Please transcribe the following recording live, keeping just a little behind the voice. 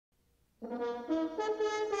Now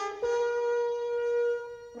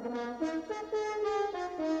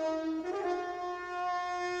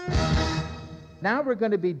we're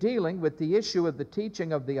going to be dealing with the issue of the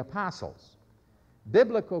teaching of the apostles.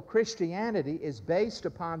 Biblical Christianity is based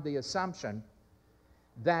upon the assumption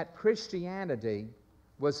that Christianity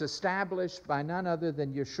was established by none other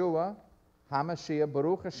than Yeshua HaMashiach,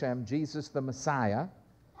 Baruch Hashem, Jesus the Messiah,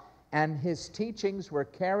 and his teachings were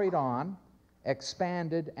carried on,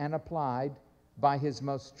 expanded, and applied by his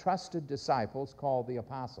most trusted disciples called the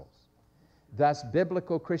apostles. Thus,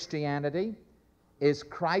 biblical Christianity is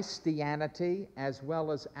Christianity as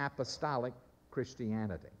well as apostolic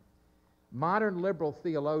Christianity. Modern liberal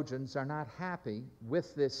theologians are not happy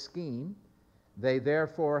with this scheme. They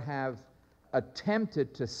therefore have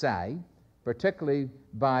attempted to say, particularly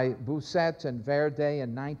by Bousset and Verde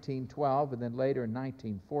in 1912 and then later in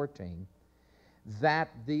 1914, that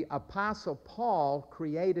the Apostle Paul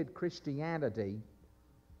created Christianity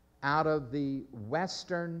out of the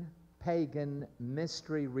Western pagan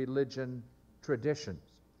mystery religion traditions.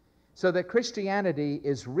 So that Christianity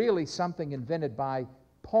is really something invented by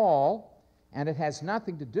Paul, and it has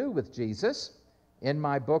nothing to do with Jesus. In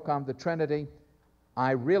my book on the Trinity, I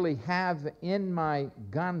really have in my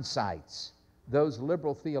gun sights those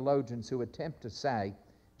liberal theologians who attempt to say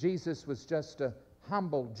Jesus was just a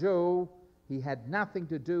humble Jew, he had nothing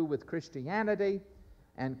to do with Christianity,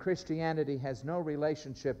 and Christianity has no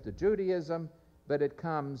relationship to Judaism, but it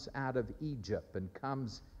comes out of Egypt and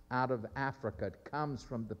comes out of Africa. It comes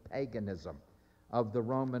from the paganism of the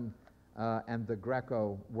Roman and the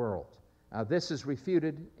Greco world. This is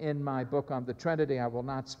refuted in my book on the Trinity. I will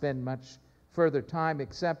not spend much further time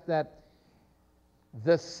except that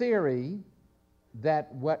the theory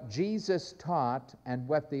that what Jesus taught and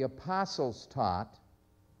what the apostles taught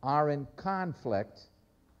are in conflict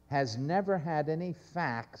has never had any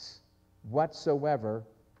facts whatsoever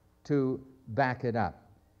to back it up.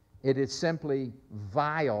 It is simply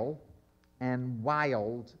vile and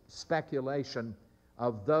wild speculation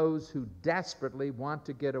of those who desperately want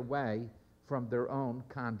to get away from their own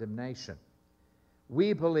condemnation.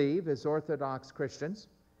 We believe, as Orthodox Christians,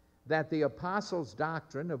 that the apostles'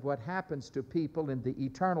 doctrine of what happens to people in the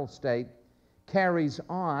eternal state carries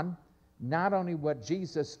on not only what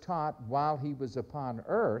Jesus taught while he was upon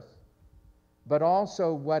earth, but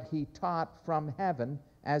also what he taught from heaven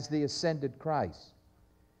as the ascended Christ.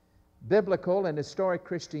 Biblical and historic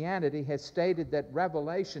Christianity has stated that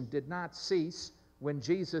revelation did not cease when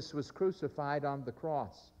Jesus was crucified on the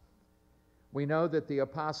cross. We know that the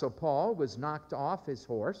Apostle Paul was knocked off his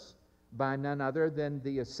horse by none other than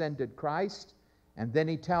the ascended Christ, and then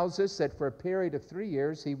he tells us that for a period of 3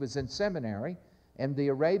 years he was in seminary in the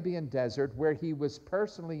Arabian desert where he was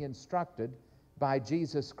personally instructed by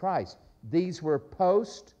Jesus Christ. These were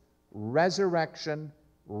post-resurrection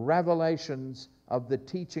revelations of the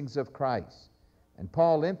teachings of Christ. And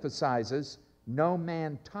Paul emphasizes, no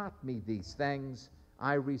man taught me these things,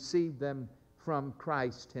 I received them from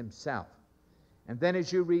Christ himself. And then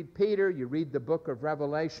as you read Peter, you read the book of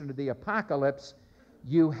Revelation or the Apocalypse,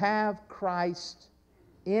 you have Christ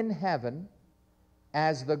in heaven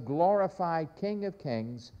as the glorified King of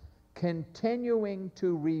Kings, continuing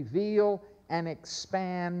to reveal and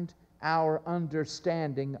expand our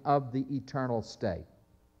understanding of the eternal state.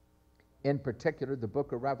 In particular, the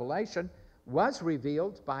book of Revelation was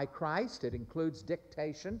revealed by Christ. It includes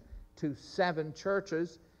dictation to 7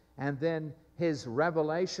 churches, and then his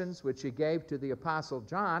revelations, which he gave to the Apostle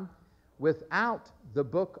John. Without the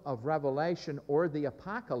book of Revelation or the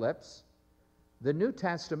Apocalypse, the New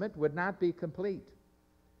Testament would not be complete.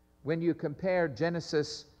 When you compare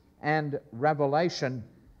Genesis and Revelation,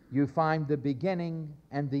 you find the beginning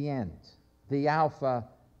and the end, the Alpha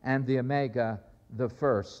and the Omega, the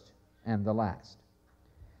first and the last.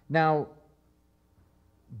 Now,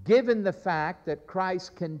 given the fact that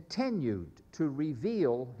Christ continued to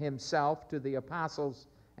reveal himself to the apostles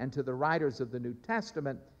and to the writers of the New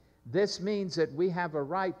Testament, this means that we have a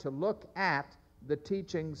right to look at the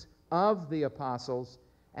teachings of the apostles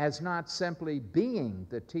as not simply being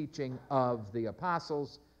the teaching of the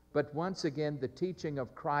apostles, but once again the teaching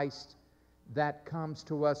of Christ that comes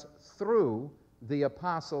to us through the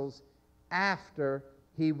apostles after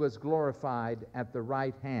he was glorified at the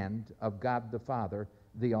right hand of God the Father,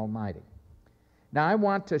 the Almighty. Now I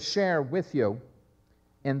want to share with you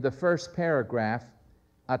in the first paragraph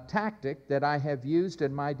a tactic that I have used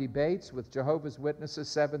in my debates with Jehovah's Witnesses,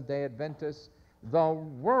 Seventh-day Adventists, the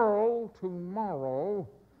world tomorrow,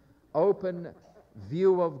 open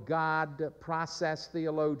view of God, process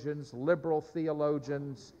theologians, liberal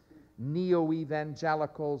theologians,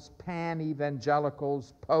 neo-evangelicals,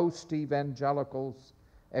 pan-evangelicals, post-evangelicals,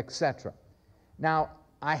 etc. Now,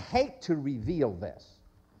 I hate to reveal this,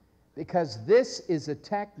 because this is a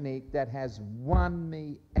technique that has won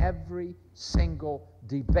me every single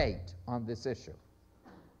debate on this issue.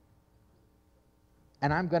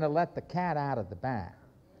 And I'm going to let the cat out of the bag.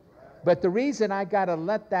 But the reason I got to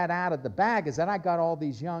let that out of the bag is that I got all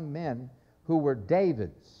these young men who were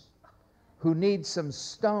Davids, who need some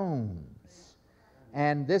stones.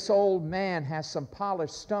 And this old man has some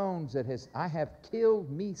polished stones at his, I have killed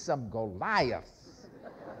me some Goliaths.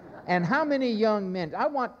 And how many young men, I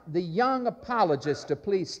want the young apologists to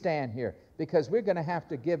please stand here, because we're going to have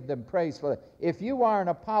to give them praise for it. If you are an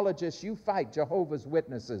apologist, you fight Jehovah's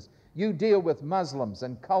Witnesses. You deal with Muslims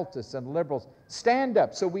and cultists and liberals. Stand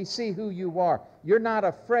up so we see who you are. You're not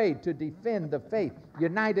afraid to defend the faith.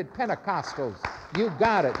 United Pentecostals, you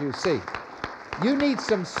got it, you see. You need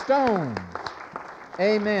some stones.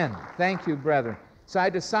 Amen. Thank you, brethren. So I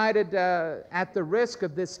decided, at the risk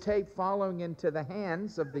of this tape falling into the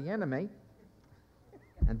hands of the enemy,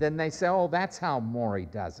 and then they say, oh, that's how Morey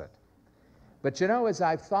does it. But you know, as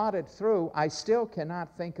I've thought it through, I still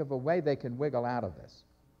cannot think of a way they can wiggle out of this.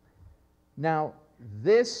 Now,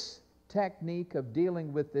 this technique of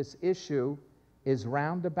dealing with this issue is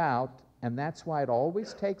roundabout, and that's why it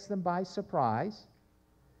always takes them by surprise.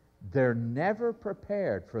 They're never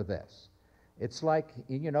prepared for this. It's like,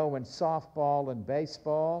 you know, in softball and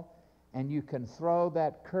baseball, and you can throw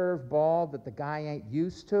that curved ball that the guy ain't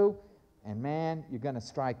used to, and man, you're going to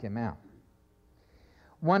strike him out.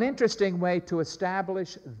 One interesting way to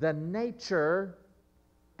establish the nature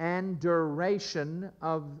and duration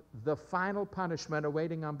of the final punishment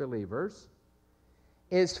awaiting unbelievers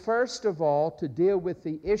is, first of all, to deal with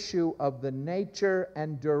the issue of the nature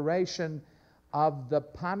and duration of the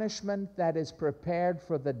punishment that is prepared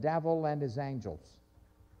for the devil and his angels.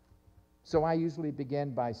 So I usually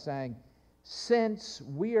begin by saying, since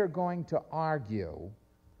we are going to argue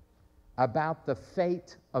about the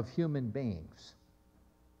fate of human beings,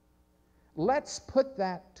 let's put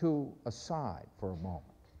that to aside for a moment.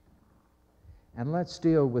 And let's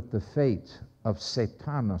deal with the fate of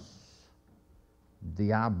Satanus,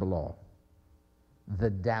 Diablo, the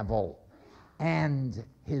devil, and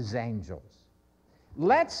his angels.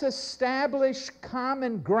 Let's establish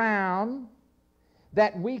common ground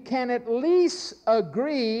that we can at least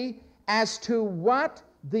agree as to what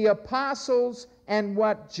the apostles and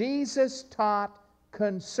what Jesus taught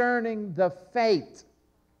concerning the fate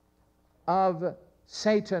of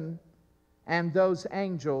Satan and those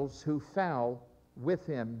angels who fell with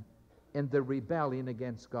him in the rebellion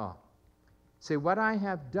against God. See, what I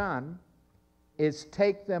have done is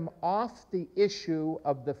take them off the issue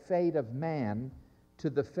of the fate of man to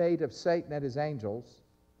the fate of Satan and his angels.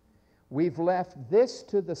 We've left this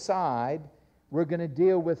to the side. We're going to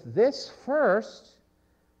deal with this first.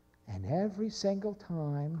 And every single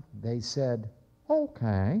time they said,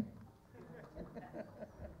 okay.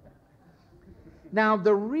 Now,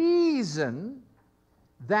 the reason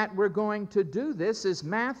that we're going to do this is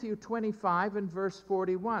Matthew 25 and verse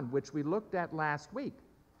 41, which we looked at last week.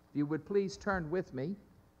 If you would please turn with me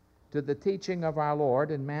to the teaching of our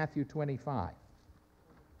Lord in Matthew 25.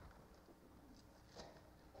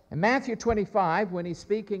 In Matthew 25, when he's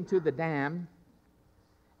speaking to the damned,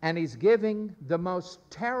 and he's giving the most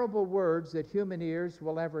terrible words that human ears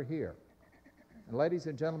will ever hear. And ladies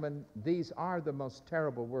and gentlemen, these are the most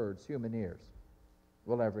terrible words human ears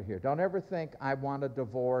will ever hear. Don't ever think, I want a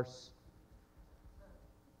divorce.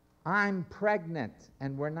 I'm pregnant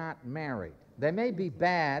and we're not married. They may be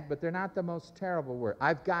bad, but they're not the most terrible word.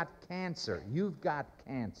 I've got cancer. You've got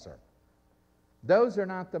cancer. Those are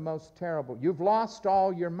not the most terrible. You've lost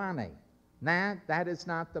all your money. Nah, that is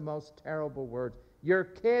not the most terrible words. Your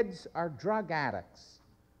kids are drug addicts.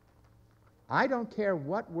 I don't care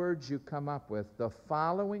what words you come up with. The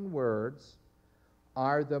following words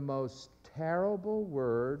are the most terrible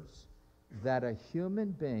words that a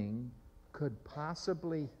human being could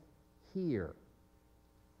possibly hear.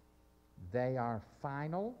 They are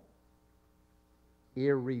final,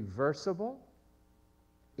 irreversible,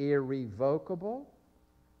 irrevocable,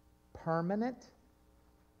 permanent,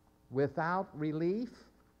 without relief,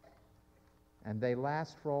 and they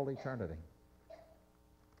last for all eternity.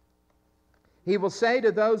 He will say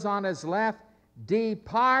to those on his left,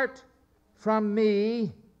 depart from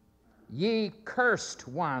me, ye cursed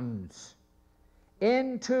ones,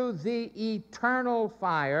 into the eternal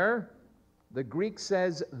fire. The Greek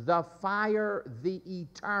says, the fire, the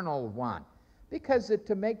eternal one. Because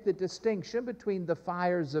to make the distinction between the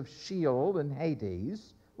fires of Sheol and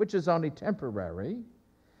Hades, which is only temporary,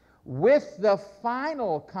 with the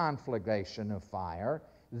final conflagration of fire,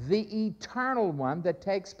 the eternal one that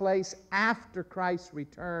takes place after Christ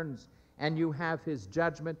returns, and you have his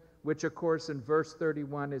judgment, which of course in verse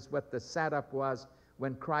 31 is what the setup was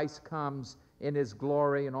when Christ comes in his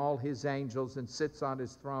glory and all his angels and sits on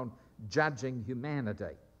his throne judging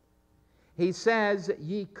humanity. He says,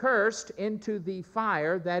 ye cursed, into the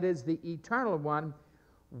fire, that is the eternal one,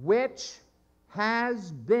 which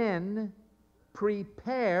has been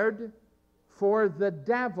prepared for the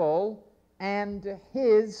devil and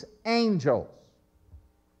his angels.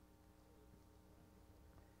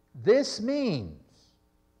 This means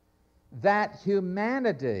that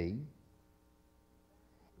humanity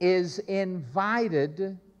is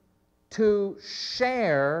invited to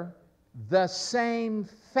share the same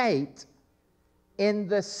fate in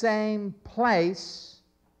the same place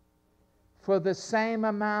for the same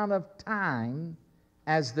amount of time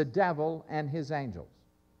as the devil and his angels.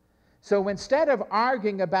 So instead of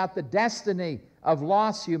arguing about the destiny of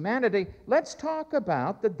lost humanity, let's talk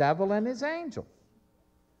about the devil and his angels.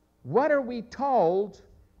 What are we told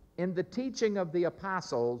in the teaching of the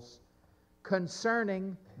apostles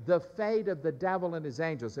concerning the fate of the devil and his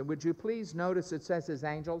angels? And would you please notice it says his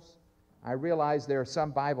angels? I realize there are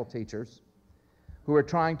some Bible teachers who are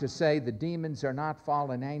trying to say the demons are not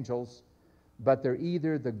fallen angels, but they're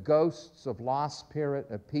either the ghosts of lost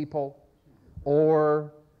people,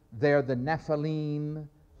 or they're the Nephilim,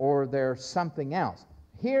 or they're something else.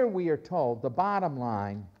 Here we are told, the bottom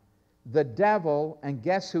line, the devil, and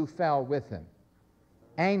guess who fell with him?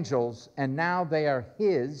 Angels, and now they are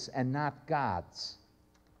his and not God's.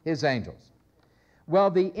 His angels.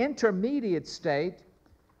 Well, the intermediate state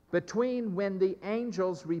between when the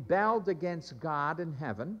angels rebelled against God in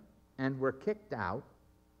heaven and were kicked out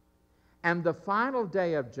and the final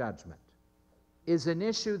day of judgment is an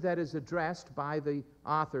issue that is addressed by the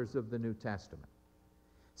authors of the New Testament.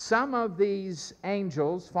 Some of these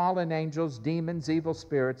angels, fallen angels, demons, evil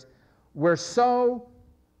spirits, were so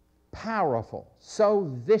powerful,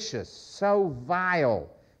 so vicious, so vile,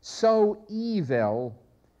 so evil,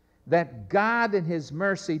 that God in his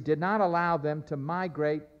mercy did not allow them to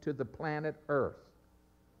migrate to the planet Earth.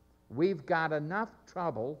 We've got enough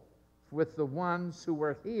trouble with the ones who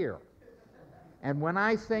were here. And when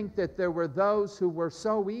I think that there were those who were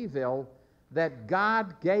so evil that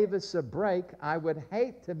God gave us a break, I would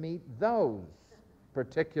hate to meet those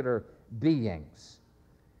particular beings.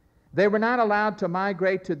 They were not allowed to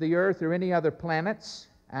migrate to the earth or any other planets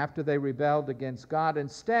after they rebelled against God.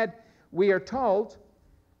 Instead, we are told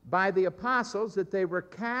by the apostles that they were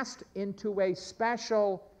cast into a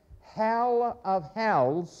special hell of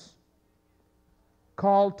hells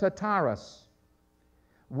called Tartarus,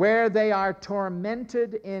 where they are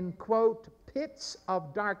tormented in, quote, pits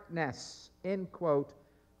of darkness, end quote,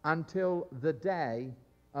 until the day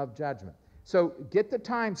of judgment. So get the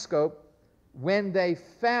time scope. When they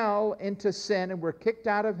fell into sin and were kicked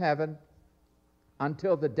out of heaven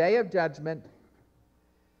until the day of judgment,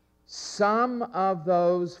 some of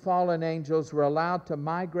those fallen angels were allowed to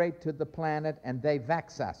migrate to the planet, and they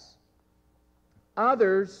vex us.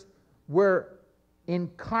 Others were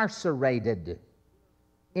incarcerated,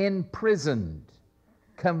 imprisoned,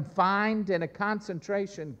 confined in a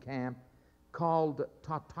concentration camp called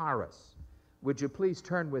Tartarus. Would you please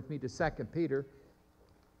turn with me to 2 Peter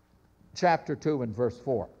chapter 2 and verse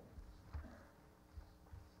 4.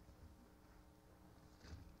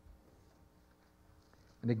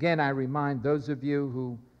 And again, I remind those of you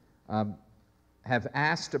who have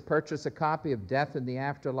asked to purchase a copy of Death in the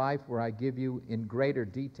Afterlife, where I give you in greater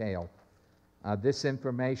detail this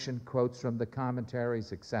information, quotes from the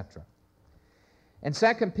commentaries, etc. In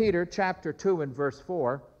 2 Peter chapter 2 and verse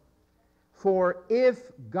 4, for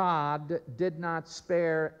if God did not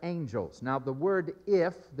spare angels. Now the word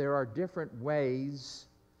if, there are different ways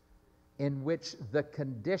in which the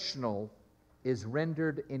conditional is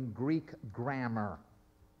rendered in Greek grammar.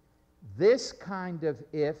 This kind of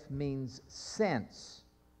if means since.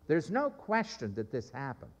 There's no question that this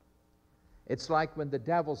happened. It's like when the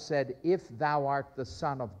devil said, if thou art the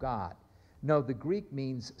Son of God. No, the Greek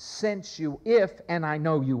means since you, if, and I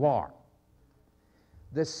know you are.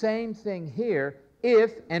 The same thing here,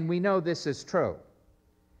 if, and we know this is true,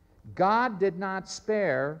 God did not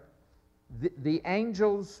spare the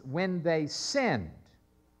angels when they sinned,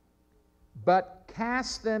 but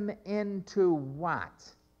cast them into what?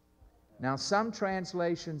 Now, some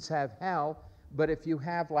translations have hell, but if you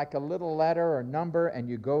have like a little letter or number and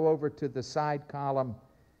you go over to the side column,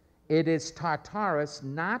 it is Tartarus,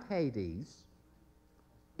 not Hades.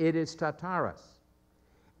 It is Tartarus.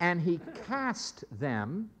 And he cast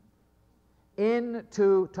them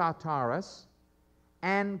into Tartarus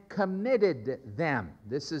and committed them.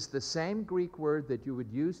 This is the same Greek word that you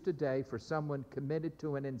would use today for someone committed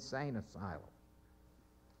to an insane asylum.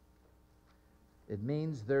 It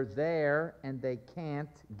means they're there and they can't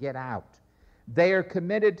get out. They are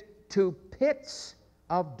committed to pits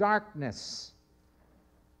of darkness,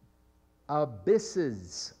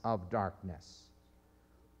 abysses of darkness.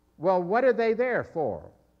 Well, what are they there for?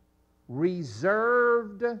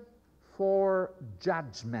 Reserved for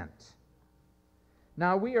judgment.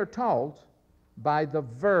 Now, we are told by the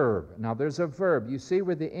verb. Now, there's a verb. You see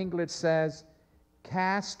where the English says,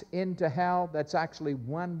 cast into hell? That's actually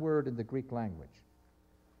one word in the Greek language.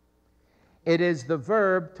 It is the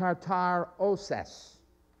verb tartaroses,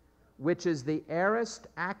 which is the aorist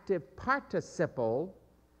active participle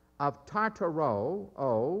of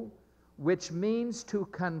tartaro, which means to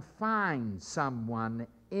confine someone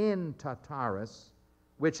in Tartarus,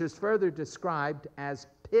 which is further described as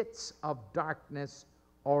pits of darkness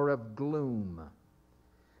or of gloom.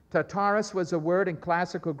 Tartarus was a word in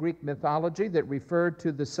classical Greek mythology that referred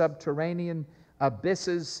to the subterranean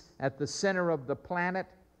abysses at the center of the planet,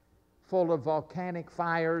 full of volcanic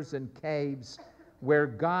fires and caves, where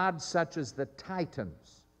gods such as the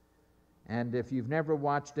Titans, and if you've never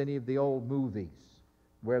watched any of the old movies,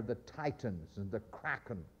 where the Titans and the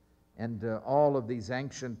Kraken and all of these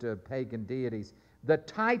ancient pagan deities, the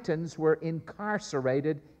Titans were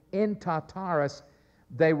incarcerated in Tartarus.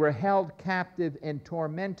 They were held captive and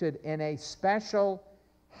tormented in a special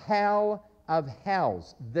hell of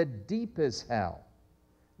hells, the deepest hell,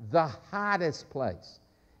 the hottest place.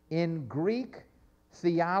 In Greek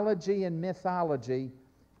theology and mythology,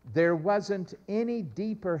 there wasn't any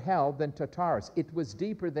deeper hell than Tartarus. It was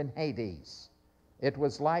deeper than Hades. It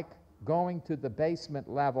was like going to the basement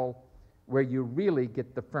level where you really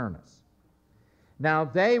get the furnace. Now,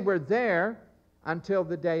 they were there until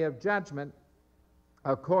the day of judgment,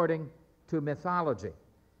 according to mythology.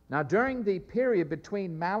 Now, during the period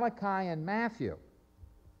between Malachi and Matthew,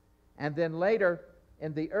 and then later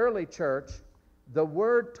in the early church, the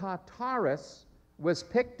word Tartarus was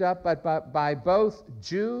picked up by both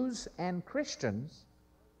Jews and Christians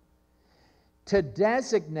to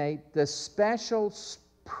designate the special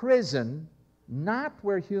prison, not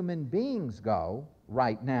where human beings go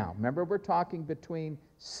right now. Remember, we're talking between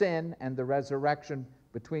sin and the resurrection,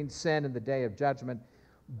 between sin and the day of judgment,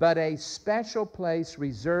 but a special place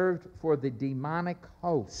reserved for the demonic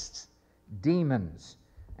hosts, demons.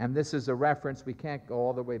 And this is a reference, we can't go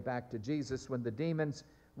all the way back to Jesus, when the demons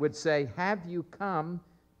would say, have you come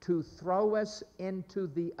to throw us into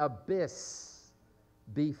the abyss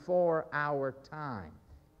before our time?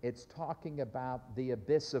 It's talking about the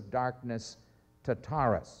abyss of darkness,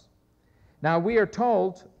 Tartarus. Now, we are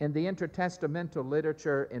told in the intertestamental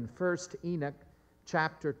literature in 1 Enoch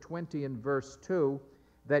chapter 20 and verse 2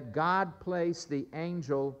 that God placed the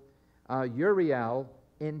angel Uriel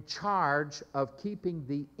in charge of keeping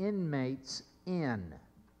the inmates in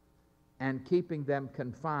and keeping them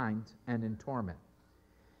confined and in torment.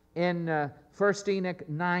 In 1 Enoch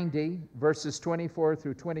 90, verses 24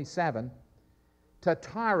 through 27,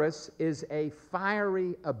 Tartarus is a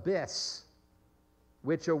fiery abyss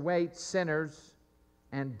which awaits sinners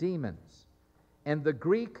and demons. In the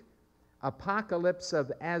Greek Apocalypse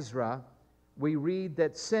of Ezra, we read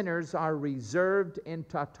that sinners are reserved in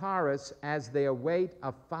Tartarus as they await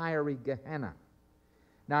a fiery Gehenna.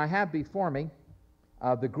 Now, I have before me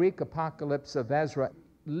the Greek Apocalypse of Ezra.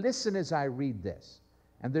 Listen as I read this.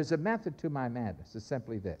 And there's a method to my madness. It's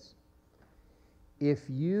simply this. If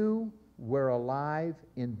you were alive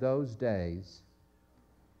in those days,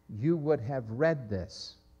 you would have read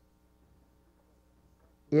this.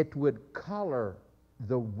 It would color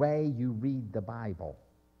the way you read the Bible.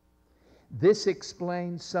 This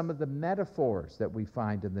explains some of the metaphors that we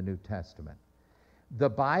find in the New Testament. The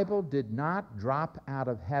Bible did not drop out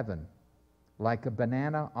of heaven like a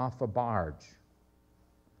banana off a barge.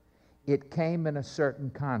 It came in a certain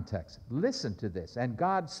context. Listen to this. And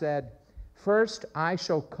God said, first I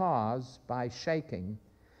shall cause, by shaking,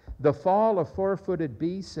 the fall of four-footed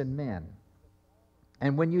beasts and men.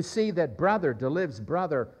 And when you see that brother delivers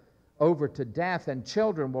brother over to death, and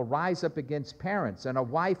children will rise up against parents, and a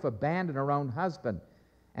wife abandon her own husband,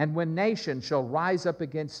 and when nation shall rise up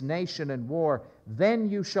against nation in war, then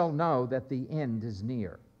you shall know that the end is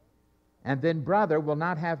near. And then brother will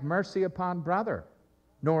not have mercy upon brother,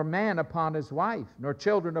 nor man upon his wife, nor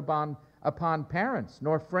children upon parents,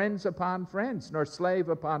 nor friends upon friends, nor slave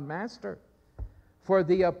upon master. For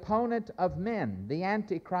the opponent of men, the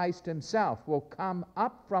Antichrist himself, will come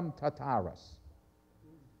up from Tartarus,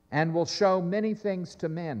 and will show many things to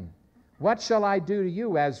men, What shall I do to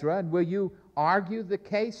you, Ezra, and will you argue the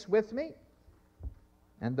case with me?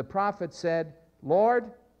 And the prophet said,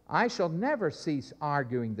 Lord, I shall never cease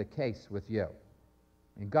arguing the case with you.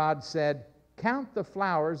 And God said, count the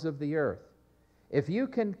flowers of the earth. If you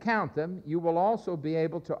can count them, you will also be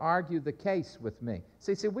able to argue the case with me.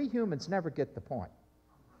 See, we humans never get the point.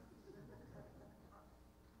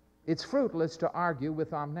 It's fruitless to argue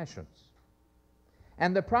with omniscience.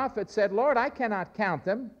 And the prophet said, Lord, I cannot count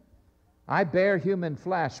them. I bear human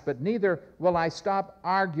flesh, but neither will I stop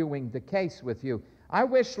arguing the case with you. I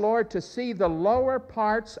wish, Lord, to see the lower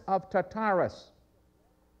parts of Tartarus.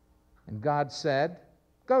 And God said,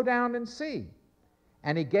 go down and see.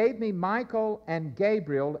 And he gave me Michael and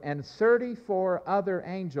Gabriel and 34 other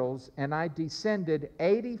angels, and I descended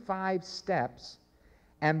 85 steps,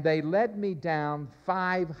 and they led me down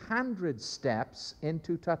 500 steps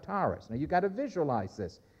into Tartarus. Now, you've got to visualize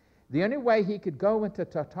this. The only way he could go into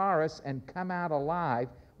Tartarus and come out alive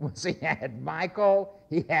was he had Michael,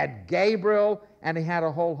 he had Gabriel, and he had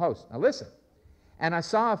a whole host. Now, listen. And I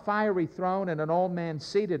saw a fiery throne and an old man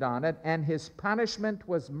seated on it, and his punishment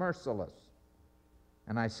was merciless.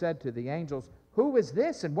 And I said to the angels, who is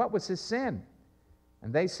this, and what was his sin?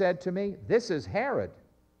 And they said to me, this is Herod,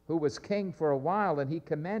 who was king for a while, and he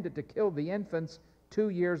commanded to kill the infants 2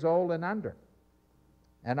 years old and under.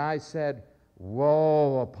 And I said,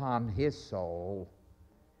 woe upon his soul.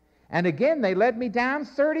 And again they led me down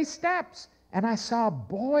 30 steps, and I saw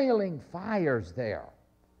boiling fires there,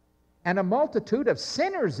 and a multitude of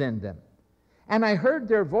sinners in them. And I heard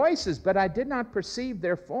their voices, but I did not perceive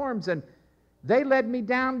their forms, and they led me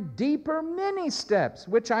down deeper many steps,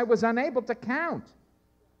 which I was unable to count.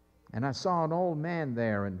 And I saw an old man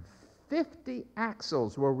there, and 50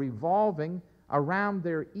 axles were revolving around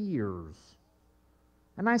their ears.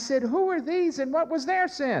 And I said, who are these, and what was their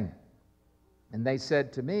sin? And they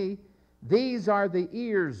said to me, these are the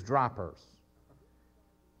eavesdroppers,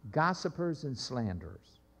 gossipers and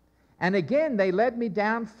slanderers. And again, they led me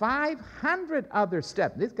down 500 other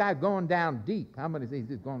steps. This guy going down deep. How many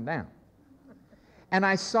things is going down? And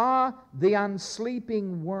I saw the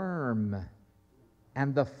unsleeping worm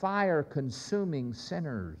and the fire-consuming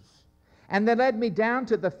sinners. And they led me down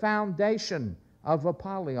to the foundation of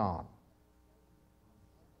Apollyon.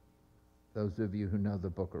 Those of you who know the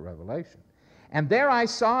book of Revelation. And there I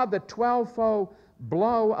saw the 12-fold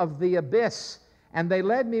blow of the abyss. And they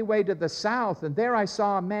led me way to the south, and there I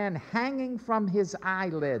saw a man hanging from his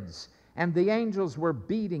eyelids, and the angels were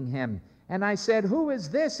beating him. And I said, who is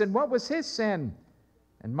this, and what was his sin?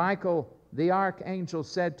 And Michael, the archangel,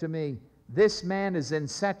 said to me, this man is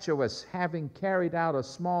incestuous, having carried out a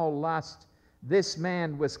small lust. This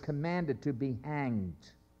man was commanded to be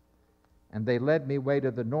hanged. And they led me way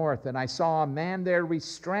to the north, and I saw a man there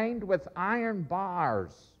restrained with iron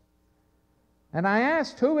bars. And I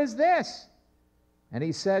asked, who is this? And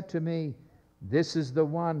he said to me, this is the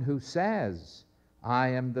one who says, I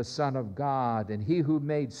am the Son of God, and he who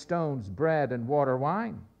made stones bread and water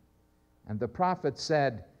wine. And the prophet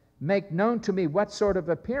said, make known to me what sort of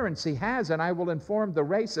appearance he has, and I will inform the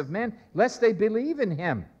race of men, lest they believe in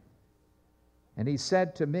him. And he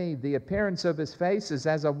said to me, the appearance of his face is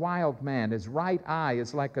as a wild man. His right eye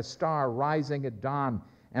is like a star rising at dawn,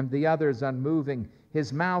 and the other is unmoving.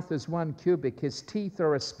 His mouth is 1 cubit. His teeth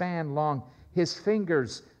are a span long. His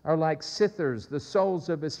fingers are like cithers, the soles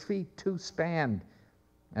of his feet 2 spanned.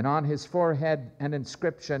 And on his forehead an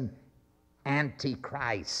inscription,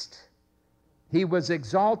 Antichrist. He was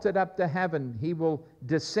exalted up to heaven. He will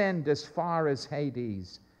descend as far as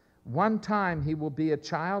Hades. One time he will be a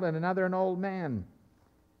child, and another an old man.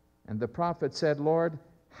 And the prophet said, Lord,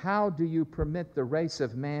 how do you permit the race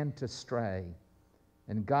of man to stray?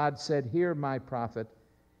 And God said, hear, my prophet.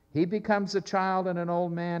 He becomes a child and an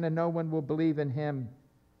old man, and no one will believe in him,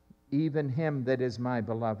 even him that is my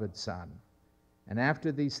beloved Son. And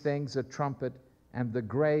after these things a trumpet, and the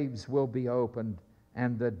graves will be opened,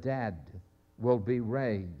 and the dead will be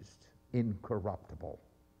raised incorruptible.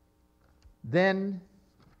 Then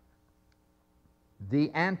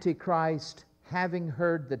the Antichrist, having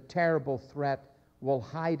heard the terrible threat, will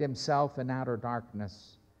hide himself in outer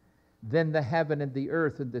darkness. Then the heaven and the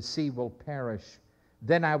earth and the sea will perish.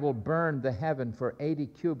 Then I will burn the heaven for 80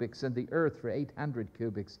 cubits and the earth for 800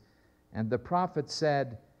 cubits. And the prophet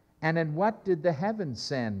said, and in what did the heavens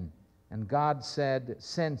sin? And God said,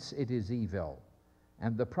 since it is evil.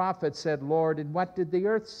 And the prophet said, Lord, in what did the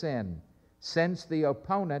earth sin? Since the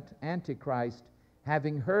opponent, Antichrist,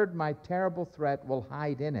 having heard my terrible threat, will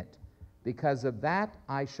hide in it. Because of that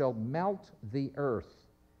I shall melt the earth,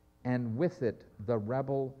 and with it the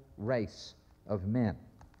rebel race of men.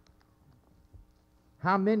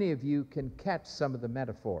 How many of you can catch some of the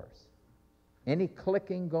metaphors? Any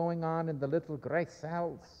clicking going on in the little gray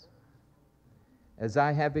cells? As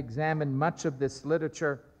I have examined much of this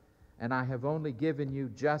literature, and I have only given you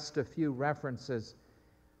just a few references,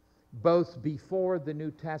 both before the New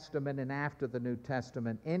Testament and after the New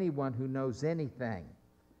Testament, anyone who knows anything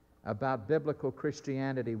about biblical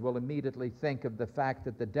Christianity will immediately think of the fact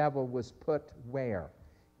that the devil was put where?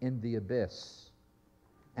 In the abyss.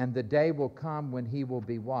 And the day will come when he will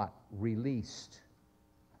be what? Released.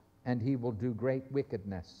 And he will do great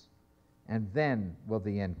wickedness. And then will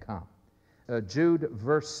the end come. Jude,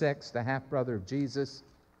 verse 6, the half-brother of Jesus.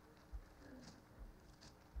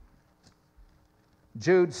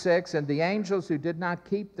 Jude 6, and the angels who did not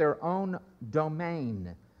keep their own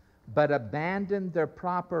domain, but abandoned their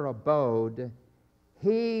proper abode,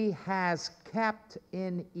 he has kept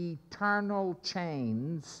in eternal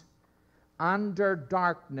chains under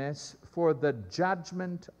darkness for the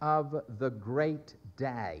judgment of the great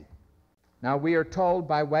day. Now we are told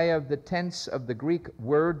by way of the tense of the Greek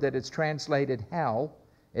word that is translated hell,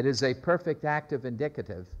 it is a perfect active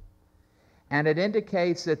indicative, and it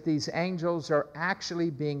indicates that these angels are actually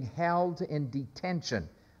being held in detention,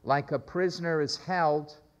 like a prisoner is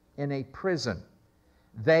held in a prison.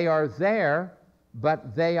 They are there,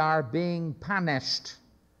 but they are being punished,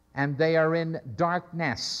 and they are in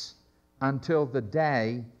darkness until the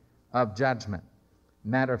day of judgment.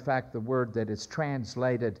 Matter of fact, the word that is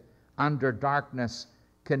translated under darkness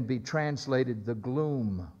can be translated the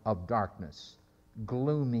gloom of darkness,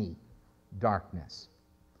 gloomy darkness.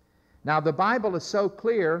 Now, the Bible is so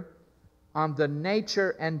clear on the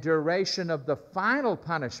nature and duration of the final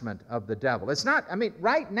punishment of the devil. It's not, I mean,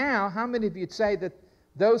 right now, how many of you would say that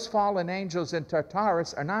those fallen angels in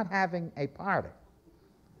Tartarus are not having a party?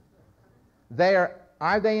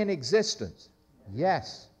 Are they in existence?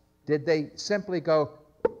 Yes. Did they simply go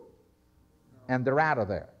and they're out of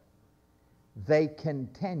there? They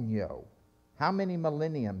continue. How many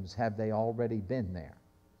millenniums have they already been there?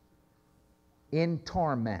 In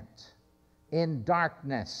torment, in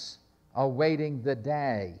darkness, awaiting the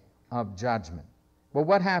day of judgment. Well,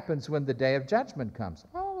 what happens when the day of judgment comes?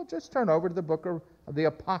 Oh, just turn over to the book of the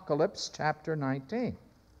Apocalypse, chapter 19.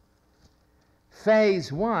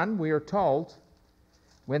 Phase 1, we are told,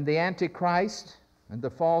 when the Antichrist and the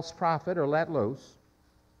false prophet are let loose,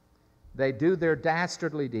 they do their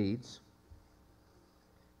dastardly deeds.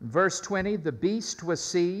 Verse 20, the beast was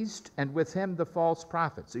seized, and with him the false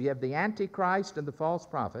prophet. So you have the Antichrist and the false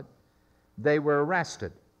prophet. They were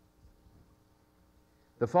arrested.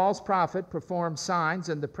 The false prophet performed signs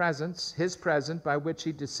in the presence, his presence, by which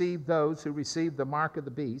he deceived those who received the mark of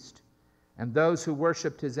the beast and those who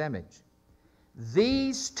worshipped his image.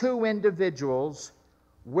 These two individuals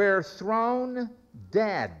were thrown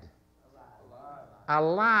dead.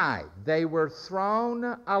 Alive. They were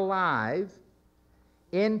thrown alive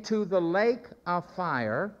into the lake of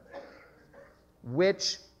fire,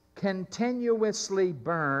 which continuously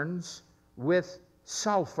burns with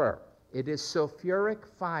sulfur. It is sulfuric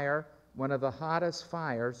fire, one of the hottest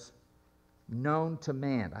fires known to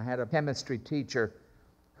man. I had a chemistry teacher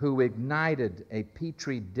who ignited a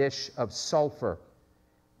petri dish of sulfur,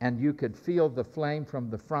 and you could feel the flame from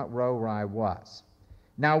the front row where I was.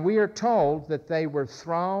 Now, we are told that they were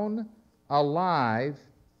thrown alive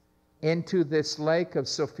into this lake of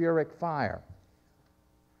sulfuric fire.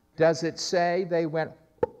 Does it say they went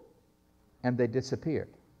and they disappeared?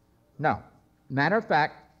 No. Matter of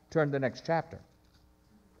fact, turn to the next chapter.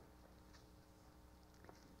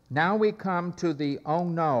 Now we come to the oh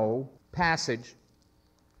no passage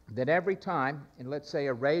that every time in, let's say,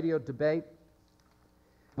 a radio debate,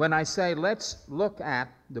 when I say let's look at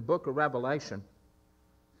the book of Revelation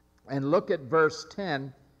and look at verse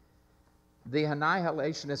 10, the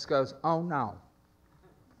annihilationist goes, oh no,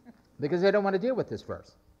 because they don't want to deal with this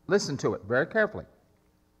verse. Listen to it very carefully.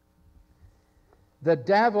 The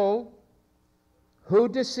devil who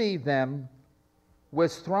deceived them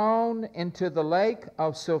was thrown into the lake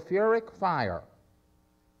of sulfuric fire,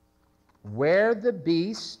 where the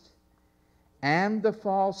beast and the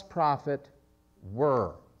false prophet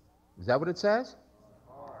were. Is that what it says?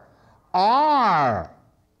 Are.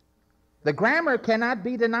 The grammar cannot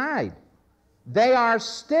be denied. They are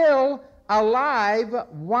still alive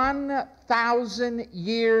 1,000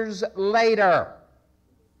 years later.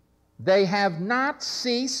 They have not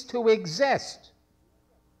ceased to exist.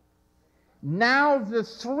 Now the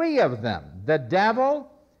three of them, the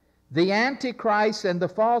devil, the Antichrist, and the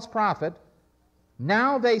false prophet,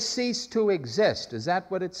 now they cease to exist. Is that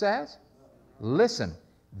what it says? Listen,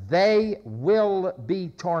 they will be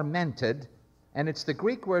tormented, and it's the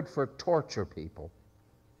Greek word for torture, people,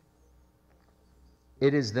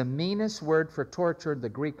 It is the meanest word for torture in the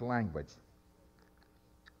Greek language.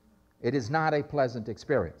 It is not a pleasant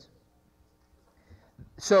experience.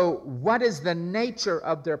 So what is the nature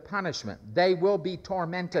of their punishment? They will be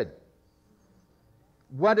tormented.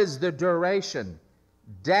 What is the duration?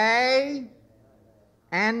 Day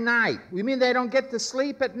and night. You mean they don't get to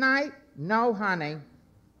sleep at night? No, honey.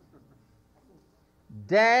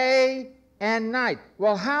 Day and night.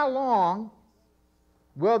 Well, how long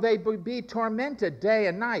will they be tormented day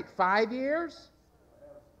and night? 5 years?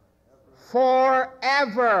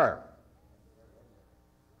 Forever.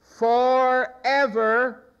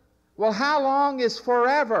 Forever. Well, how long is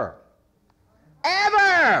forever?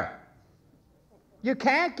 Ever! You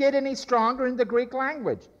can't get any stronger in the Greek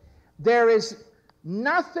language. There is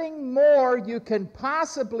nothing more you can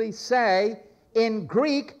possibly say in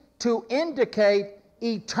Greek to indicate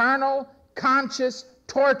eternal, conscious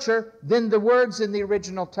torture than the words in the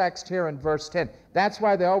original text here in verse 10. That's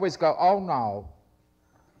why they always go, oh no.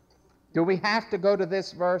 Do we have to go to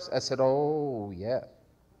this verse? I said, oh yeah.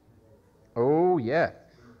 Oh yeah.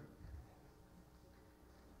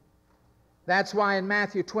 That's why in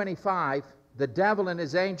Matthew 25, the devil and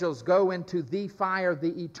his angels go into the fire,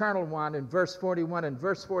 the eternal one, in verse 41 and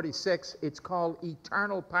verse 46. It's called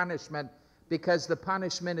eternal punishment because the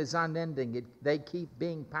punishment is unending. They keep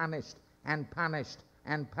being punished and punished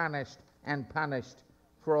and punished and punished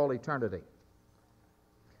for all eternity.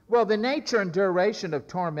 Well, the nature and duration of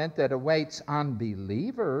torment that awaits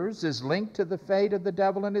unbelievers is linked to the fate of the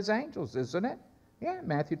devil and his angels, isn't it? Yeah,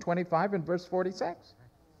 Matthew 25 and verse 46.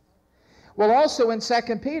 Well, also in 2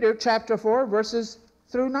 Peter chapter 4, verses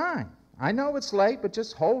through 9. I know it's late, but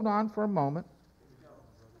just hold on for a moment.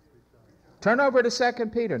 Turn over to 2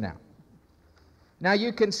 Peter now. Now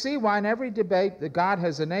you can see why in every debate that God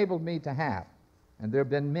has enabled me to have, and there have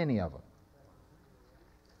been many of them.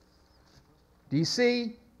 Do you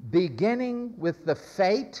see, beginning with the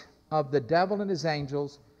fate of the devil and his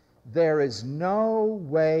angels, there is no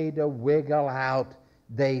way to wiggle out.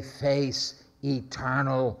 They face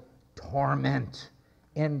eternal torment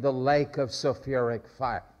in the lake of sulfuric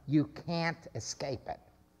fire. You can't escape it.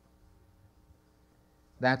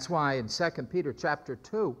 That's why in 2 Peter chapter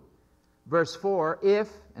 2, verse 4, if,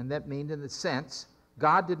 and that means in the sense,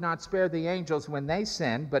 God did not spare the angels when they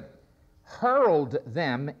sinned, but hurled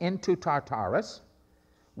them into Tartarus,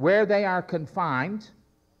 where they are confined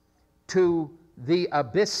to the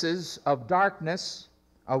abysses of darkness,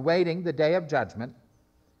 awaiting the day of judgment.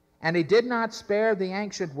 And he did not spare the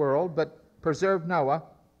ancient world, but preserved Noah,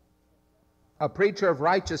 a preacher of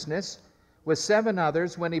righteousness, with 7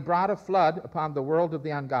 others, when he brought a flood upon the world of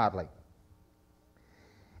the ungodly.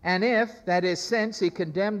 And if, that is, since he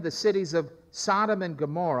condemned the cities of Sodom and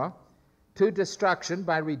Gomorrah to destruction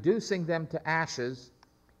by reducing them to ashes,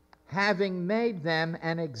 having made them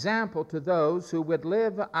an example to those who would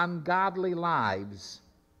live ungodly lives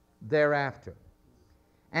thereafter.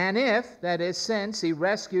 And if, that is, since he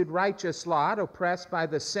rescued righteous Lot, oppressed by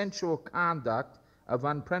the sensual conduct of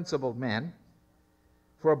unprincipled men,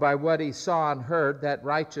 for by what he saw and heard, that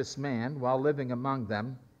righteous man, while living among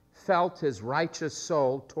them, felt his righteous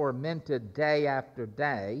soul tormented day after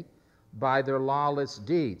day by their lawless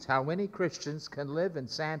deeds. How many Christians can live in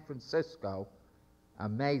San Francisco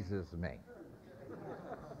amazes me.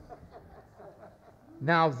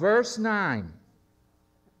 Now, verse 9.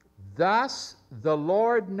 Thus the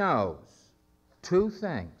Lord knows 2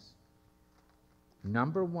 things.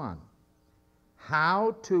 Number 1,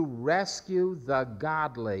 how to rescue the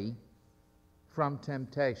godly from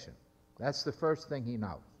temptation. That's the first thing he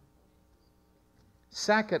knows.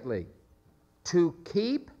 Secondly, to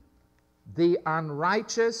keep the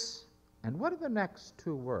unrighteous, and what are the next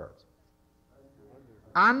 2 words?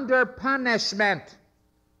 Under punishment.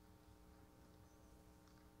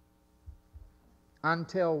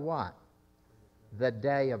 Until what? The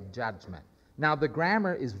day of judgment. Now the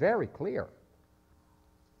grammar is very clear.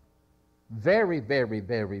 Very, very,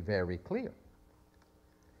 very, very clear.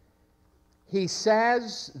 He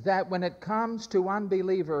says that when it comes to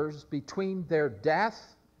unbelievers, between their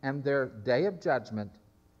death and their day of judgment,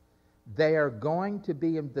 they are going to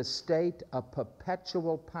be in the state of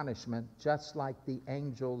perpetual punishment, just like the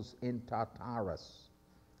angels in Tartarus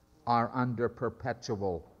are under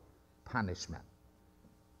perpetual punishment.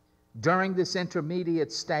 During this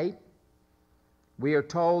intermediate state, we are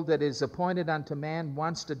told that it is appointed unto man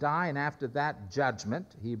once to die, and after that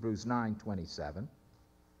judgment, Hebrews 9:27.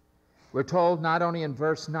 We're told not only in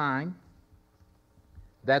verse 9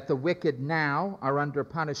 that the wicked now are under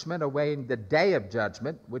punishment, awaiting the day of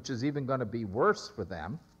judgment, which is even going to be worse for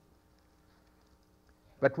them,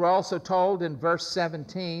 but we're also told in verse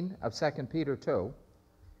 17 of 2 Peter 2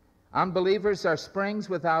 Unbelievers are springs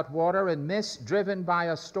without water and mist driven by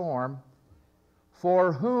a storm,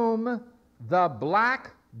 for whom the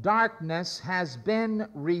black darkness has been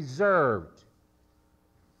reserved.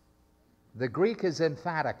 The Greek is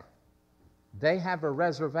emphatic. They have a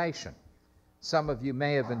reservation. Some of you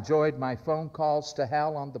may have enjoyed my phone calls to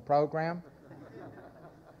hell on the program.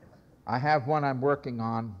 I have one I'm working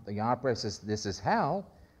on. The opera says, "This is hell."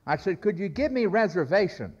 I said, "Could you give me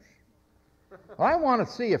reservations?" "Well, I want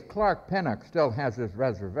to see if Clark Pinnock still has his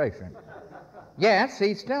reservation." "Yes,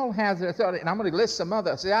 he still has it." And I'm going to list some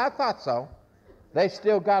others. See, I thought so. They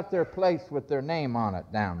still got their place with their name on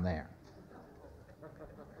it down there.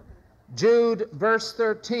 Jude, verse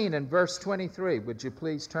 13 and verse 23. Would you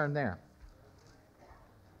please turn there?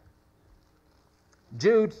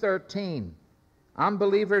 Jude 13.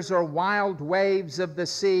 Unbelievers are wild waves of the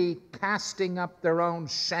sea, casting up their own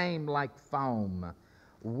shame like foam.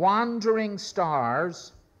 Wandering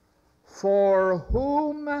stars, for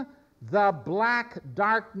whom the black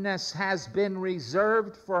darkness has been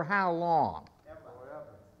reserved for how long?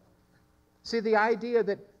 See, the idea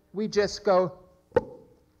that we just go,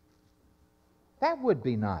 that would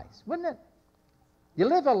be nice, wouldn't it? You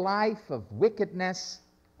live a life of wickedness,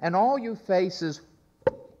 and all you face is,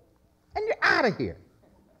 and you're out of here.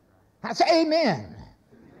 I say amen.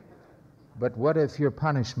 But what if your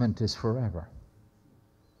punishment is forever?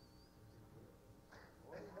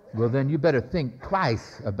 Well, then you better think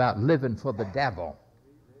twice about living for the devil.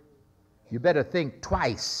 You better think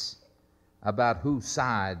twice about whose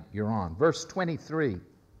side you're on. Verse 23.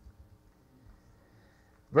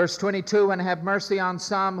 Verse 22, and have mercy on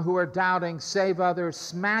some who are doubting, save others,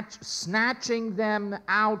 snatching them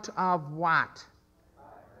out of what?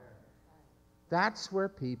 That's where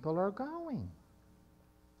people are going.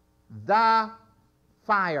 The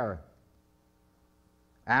fire.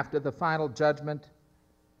 After the final judgment,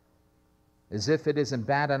 as if it isn't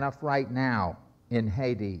bad enough right now in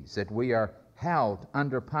Hades, that we are held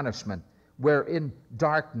under punishment. We're in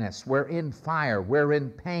darkness, we're in fire, we're in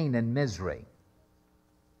pain and misery.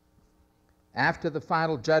 After the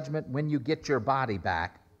final judgment, when you get your body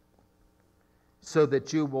back, so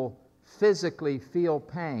that you will physically feel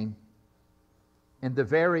pain in the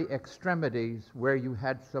very extremities where you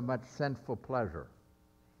had so much sinful pleasure.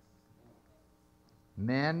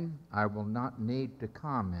 Men, I will not need to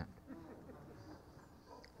comment.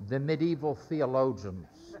 The medieval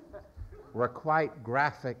theologians were quite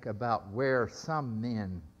graphic about where some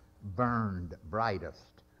men burned brightest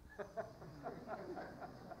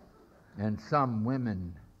and some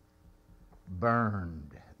women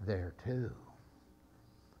burned there too.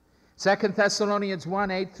 2 Thessalonians 1,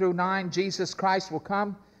 8 through 9, Jesus Christ will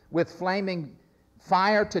come with flaming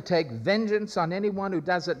fire to take vengeance on anyone who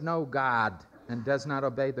doesn't know God and does not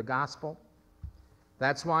obey the gospel.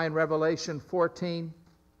 That's why in Revelation 14,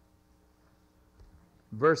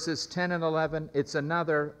 verses 10 and 11, it's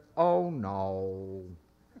another, oh no.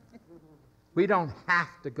 We don't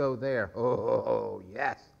have to go there. Oh,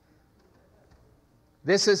 yes.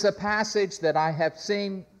 This is a passage that I have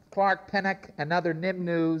seen Clark Pinnock and other NIM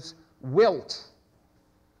News wilt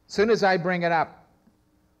as soon as I bring it up.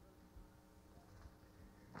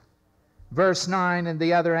 Verse 9, and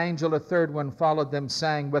the other angel, a third one, followed them,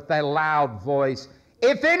 saying with a loud voice,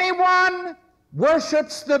 if anyone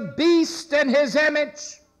worships the beast and his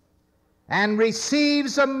image and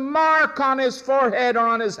receives a mark on his forehead or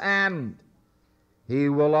on his hand, he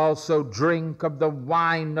will also drink of the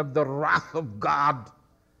wine of the wrath of God,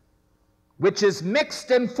 which is mixed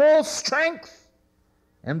in full strength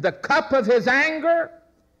in the cup of his anger,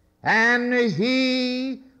 and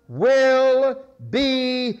he will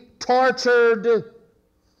be tortured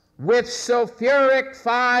with sulfuric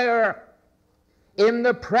fire in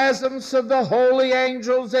the presence of the holy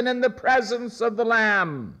angels and in the presence of the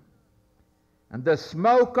Lamb. And the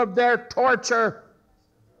smoke of their torture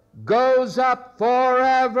goes up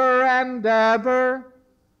forever and ever.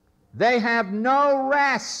 They have no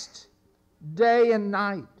rest day and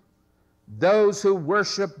night. Those who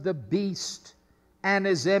worship the beast and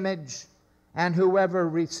his image, and whoever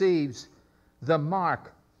receives the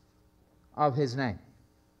mark of his name.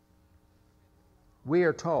 We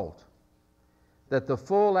are told that the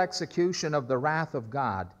full execution of the wrath of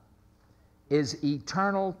God is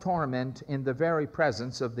eternal torment in the very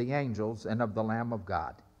presence of the angels and of the Lamb of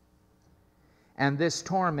God. And this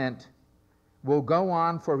torment will go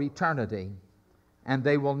on for eternity, and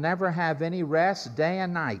they will never have any rest day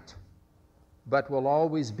and night, but will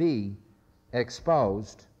always be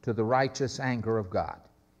exposed to the righteous anger of God.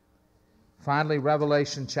 Finally,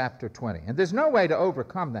 Revelation chapter 20. And there's no way to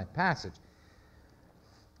overcome that passage.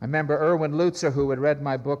 I remember Erwin Lutzer, who had read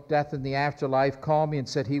my book, Death in the Afterlife, called me and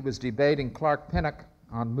said he was debating Clark Pinnock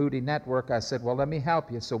on Moody Network. I said, well, let me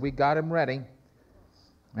help you. So we got him ready.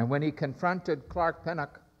 And when he confronted Clark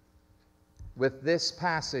Pinnock with this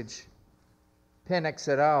passage, Pinnock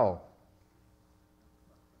said, oh,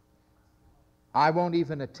 I won't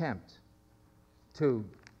even attempt to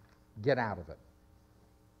get out of it,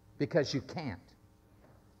 because you can't.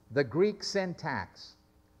 The Greek syntax,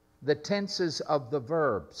 the tenses of the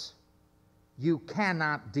verbs, you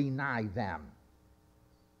cannot deny them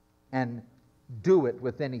and do it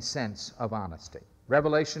with any sense of honesty.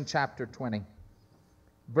 Revelation chapter 20,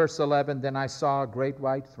 verse 11, then I saw a great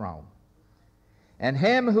white throne, and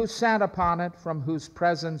him who sat upon it, from whose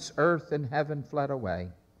presence earth and heaven fled away,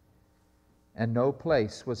 and no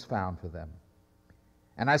place was found for them.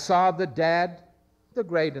 And I saw the dead, the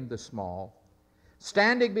great and the small,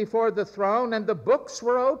 standing before the throne, and the books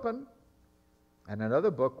were open. And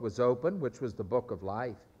another book was opened, which was the book of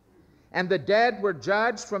life. And the dead were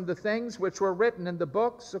judged from the things which were written in the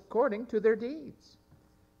books according to their deeds.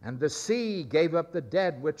 And the sea gave up the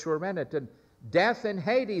dead which were in it, and death and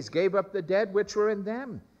Hades gave up the dead which were in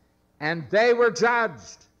them. And they were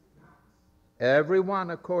judged, every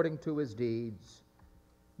one according to his deeds.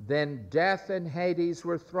 Then death and Hades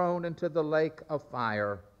were thrown into the lake of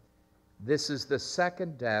fire. This is the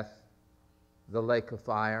second death, the lake of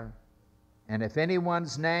fire. And if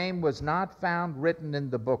anyone's name was not found written in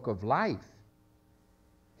the book of life,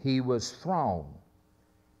 he was thrown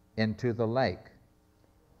into the lake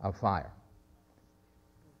of fire.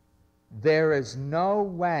 There is no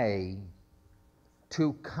way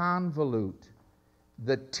to convolute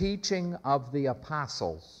the teaching of the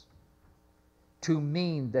apostles to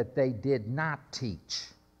mean that they did not teach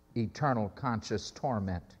eternal conscious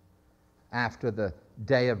torment after the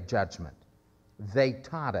day of judgment. They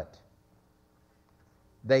taught it.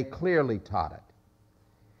 They clearly taught it.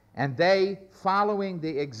 And they, following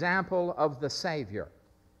the example of the Savior,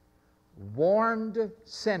 warned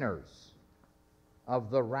sinners of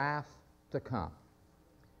the wrath to come.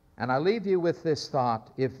 And I leave you with this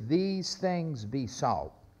thought: if these things be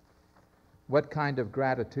so, what kind of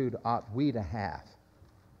gratitude ought we to have?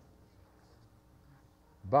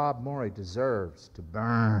 Bob Morey deserves to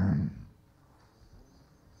burn.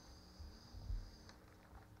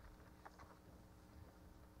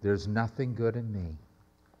 There's nothing good in me.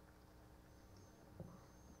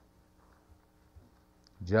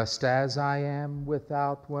 Just as I am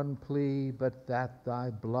without one plea, but that thy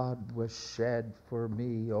blood was shed for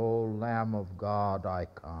me, O Lamb of God, I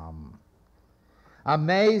come.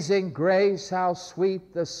 Amazing grace, how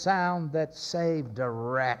sweet the sound that saved a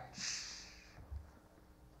wretch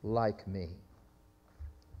like me.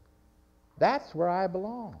 That's where I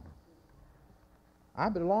belong. I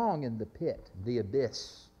belong in the pit, the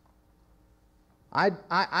abyss.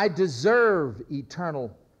 I deserve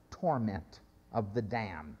eternal torment of the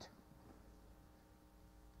damned.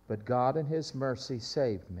 But God in his mercy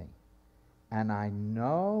saved me. And I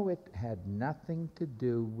know it had nothing to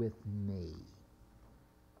do with me.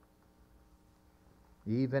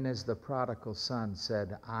 Even as the prodigal son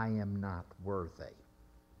said, I am not worthy.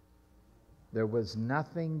 There was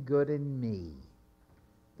nothing good in me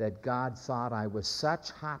that God thought I was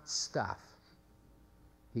such hot stuff,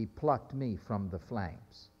 he plucked me from the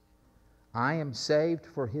flames. I am saved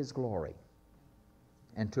for his glory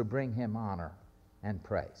and to bring him honor and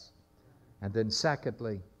praise. And then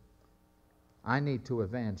secondly, I need to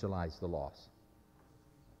evangelize the lost.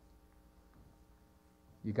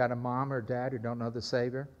 You got a mom or dad who don't know the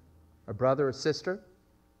Savior? A brother or sister?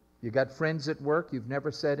 You got friends at work you've never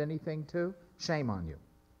said anything to? Shame on you.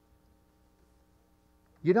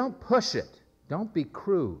 You don't push it. Don't be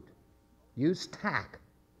crude. Use tact.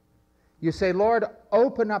 You say, Lord,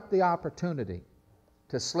 open up the opportunity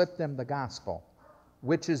to slip them the gospel,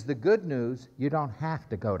 which is the good news. You don't have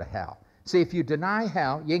to go to hell. See, if you deny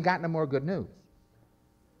hell, you ain't got no more good news.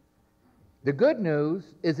 The good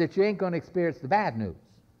news is that you ain't going to experience the bad news.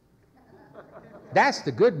 That's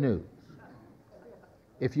the good news.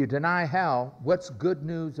 If you deny hell, what's good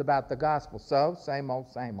news about the gospel? So, same old,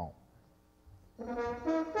 same old.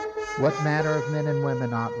 What manner of men and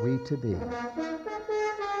women ought we to be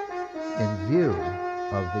in view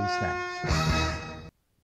of these things?